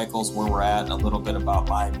identify cycles, where we're at, and a little bit about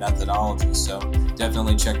my methodology. So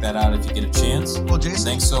definitely check that out if you get a chance. Well, Jason,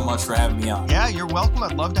 thanks so much for having me on. Yeah, you're welcome.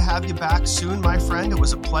 I'd love to have you back soon, my friend. It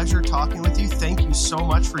was a pleasure talking with you. Thank you so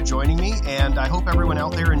much for joining me. And I hope everyone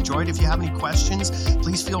out there enjoyed. If you have any questions,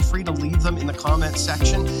 please feel free to leave them in the comments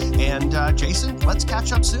section. And Jason, let's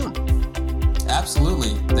catch up soon.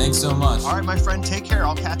 Absolutely. Thanks so much. All right, my friend, take care.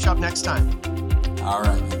 I'll catch up next time. All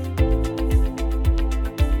right.